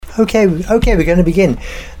Okay, we're going to begin.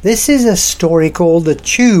 This is a story called The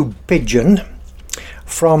Tube Pigeon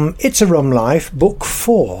from It's a Rum Life, Book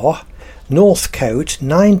 4, Northcote,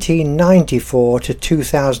 1994 to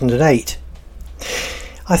 2008.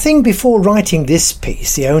 I think before writing this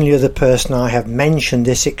piece, the only other person I have mentioned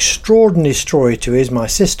this extraordinary story to is my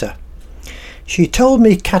sister. She told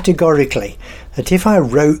me categorically that if I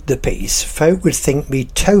wrote the piece, folk would think me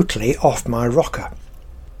totally off my rocker.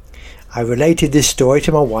 I related this story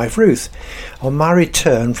to my wife Ruth on my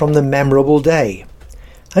return from the memorable day,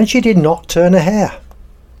 and she did not turn a hair.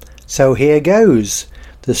 So here goes.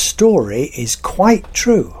 The story is quite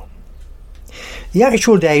true. The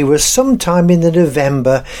actual day was sometime in the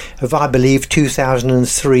November of, I believe,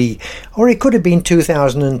 2003, or it could have been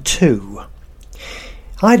 2002.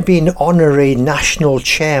 I'd been honorary national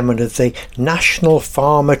chairman of the National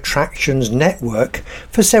Farm Attractions Network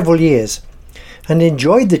for several years, and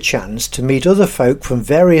enjoyed the chance to meet other folk from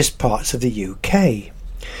various parts of the UK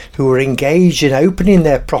who were engaged in opening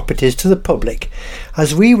their properties to the public,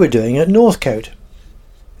 as we were doing at Northcote.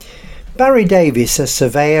 Barry Davis, a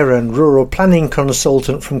surveyor and rural planning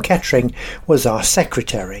consultant from Kettering, was our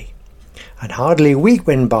secretary, and hardly a week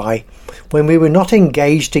went by when we were not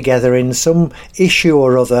engaged together in some issue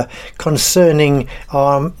or other concerning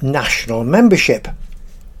our national membership.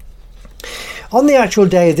 On the actual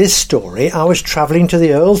day of this story, I was travelling to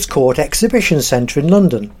the Earl's Court Exhibition Centre in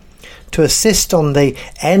London to assist on the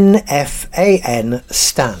NFAN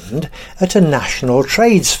stand at a national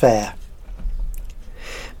trades fair.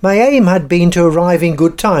 My aim had been to arrive in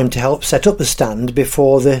good time to help set up the stand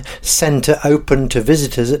before the centre opened to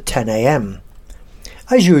visitors at 10 a.m.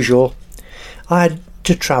 As usual, I had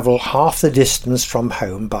to travel half the distance from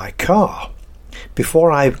home by car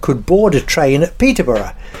before I could board a train at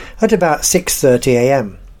Peterborough at about 6:30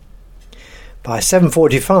 a.m. By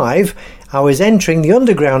 7:45 I was entering the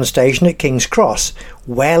underground station at King's Cross,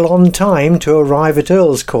 well on time to arrive at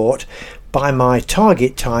Earl's Court by my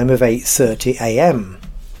target time of 8:30 a.m.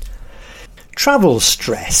 Travel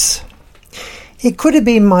stress. It could have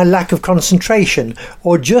been my lack of concentration,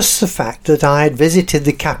 or just the fact that I had visited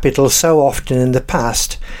the capital so often in the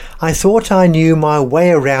past. I thought I knew my way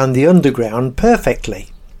around the underground perfectly.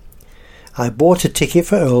 I bought a ticket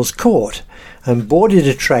for Earl's Court and boarded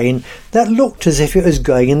a train that looked as if it was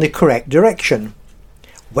going in the correct direction.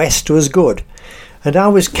 West was good, and I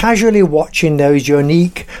was casually watching those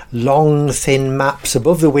unique, long, thin maps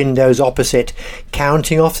above the windows opposite,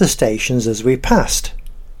 counting off the stations as we passed.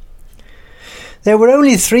 There were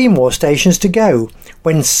only 3 more stations to go,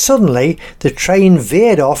 when suddenly the train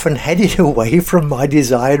veered off and headed away from my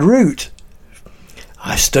desired route.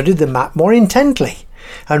 I studied the map more intently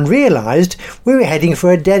and realised we were heading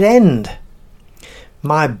for a dead end.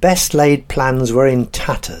 My best laid plans were in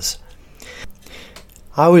tatters.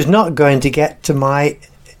 I was not going to get to my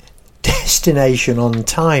destination on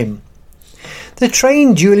time. The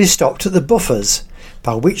train duly stopped at the buffers,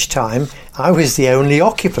 by which time I was the only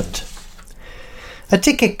occupant. A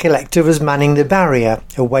ticket collector was manning the barrier,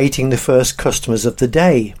 awaiting the first customers of the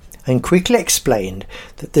day, and quickly explained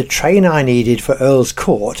that the train I needed for Earl's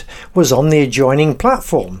Court was on the adjoining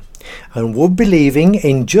platform, and would be leaving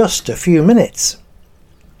in just a few minutes.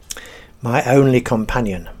 My only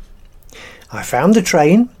companion. I found the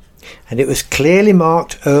train, and it was clearly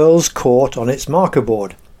marked Earl's Court on its marker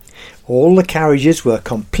board. All the carriages were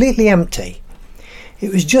completely empty.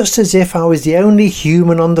 It was just as if I was the only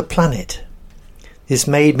human on the planet. This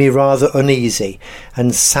made me rather uneasy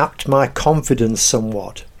and sapped my confidence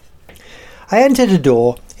somewhat. I entered a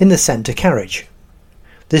door in the centre carriage.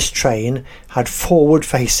 This train had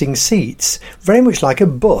forward-facing seats, very much like a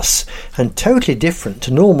bus, and totally different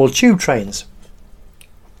to normal tube trains.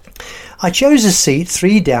 I chose a seat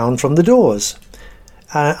 3 down from the doors,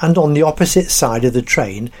 and on the opposite side of the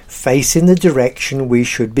train, facing the direction we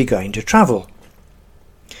should be going to travel.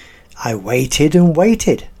 I waited and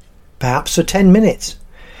waited, perhaps for 10 minutes.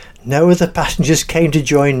 No other passengers came to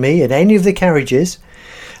join me in any of the carriages,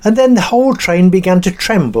 and then the whole train began to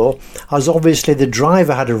tremble, as obviously the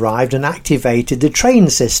driver had arrived and activated the train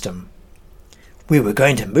system. We were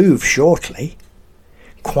going to move shortly.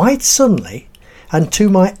 Quite suddenly, and to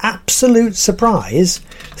my absolute surprise,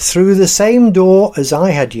 through the same door as I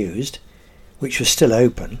had used, which was still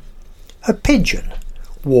open, a pigeon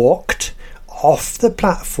walked off the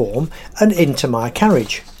platform and into my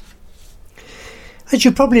carriage. As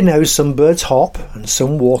you probably know, some birds hop and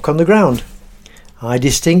some walk on the ground. I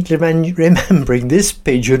distinctly remembering this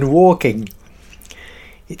pigeon walking.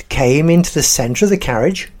 It came into the centre of the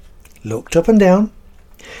carriage, looked up and down,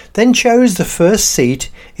 then chose the first seat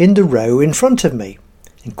in the row in front of me,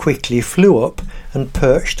 and quickly flew up and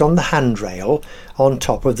perched on the handrail on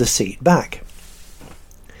top of the seat back.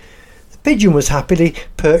 The pigeon was happily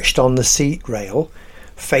perched on the seat rail,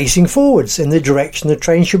 facing forwards in the direction the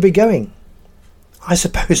train should be going. I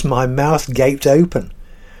suppose my mouth gaped open.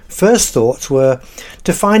 First thoughts were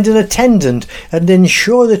to find an attendant and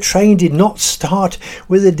ensure the train did not start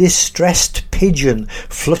with a distressed pigeon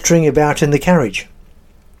fluttering about in the carriage.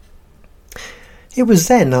 It was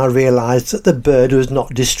then I realised that the bird was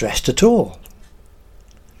not distressed at all.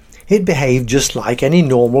 It behaved just like any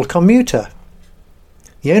normal commuter.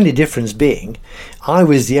 The only difference being I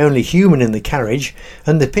was the only human in the carriage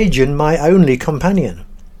and the pigeon my only companion.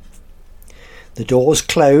 The doors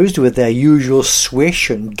closed with their usual swish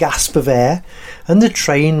and gasp of air, and the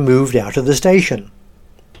train moved out of the station.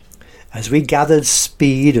 As we gathered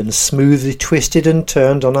speed and smoothly twisted and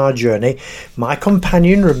turned on our journey, my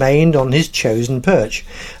companion remained on his chosen perch,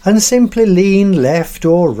 and simply leaned left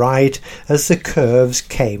or right as the curves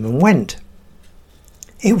came and went.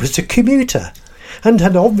 It was a commuter, and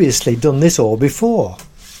had obviously done this all before.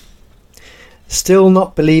 Still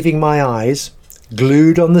not believing my eyes,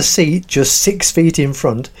 glued on the seat just 6 feet in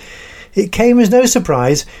front, it came as no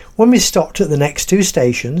surprise when we stopped at the next 2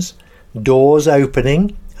 stations, doors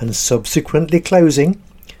opening and subsequently closing,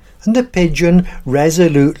 and the pigeon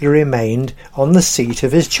resolutely remained on the seat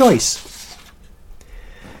of his choice.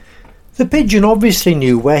 The pigeon obviously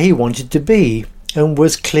knew where he wanted to be and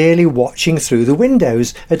was clearly watching through the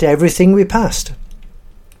windows at everything we passed.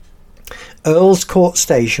 Earl's Court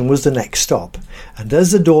Station was the next stop, and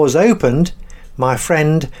as the doors opened, my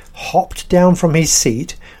friend hopped down from his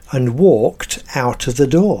seat and walked out of the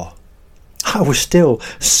door. I was still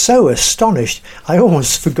so astonished I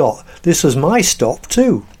almost forgot this was my stop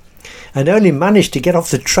too, and only managed to get off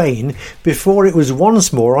the train before it was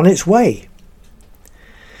once more on its way.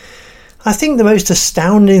 I think the most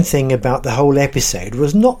astounding thing about the whole episode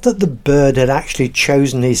was not that the bird had actually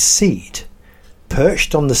chosen his seat,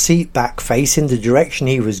 perched on the seat back facing the direction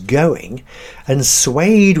he was going, and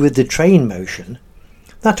swayed with the train motion.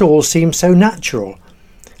 That all seemed so natural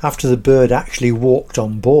after the bird actually walked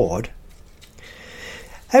on board.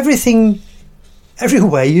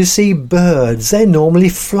 Everywhere you see birds, they're normally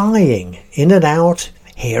flying in and out,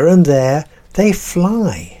 here and there, they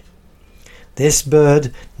fly. This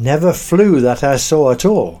bird never flew that I saw at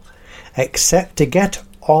all, except to get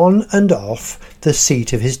on and off the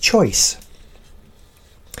seat of his choice.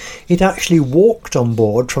 It actually walked on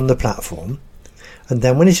board from the platform, and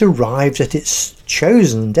then when it arrived at its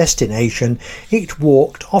chosen destination, it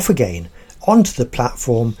walked off again onto the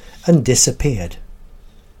platform and disappeared.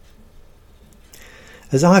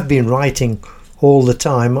 As I've been writing all the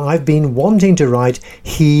time, I've been wanting to write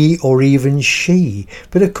he or even she,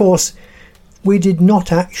 but of course we did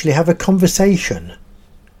not actually have a conversation.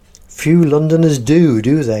 Few Londoners do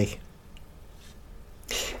they?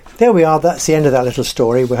 There we are, that's the end of that little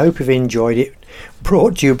story. We hope you've enjoyed it.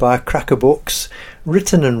 Brought to you by Cracker Books,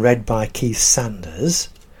 written and read by Keith Sanders.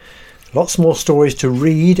 Lots more stories to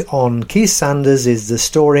read on Keith Sanders is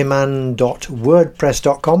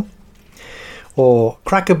thestoryman.wordpress.com or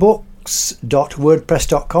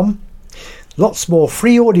crackerbooks.wordpress.com. Lots more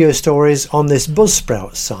free audio stories on this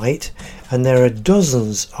Buzzsprout site, and there are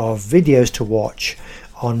dozens of videos to watch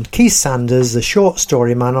on Keith Sanders, the Short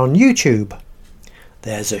Story Man, on YouTube.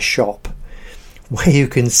 There's a shop where you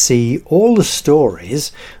can see all the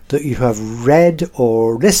stories that you have read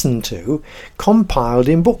or listened to compiled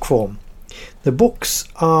in book form. The books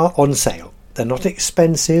are on sale. They're not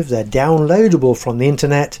expensive. They're downloadable from the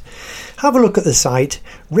internet. Have a look at the site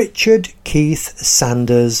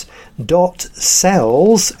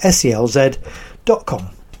richardkeithsanders.selz.com.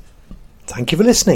 Thank you for listening.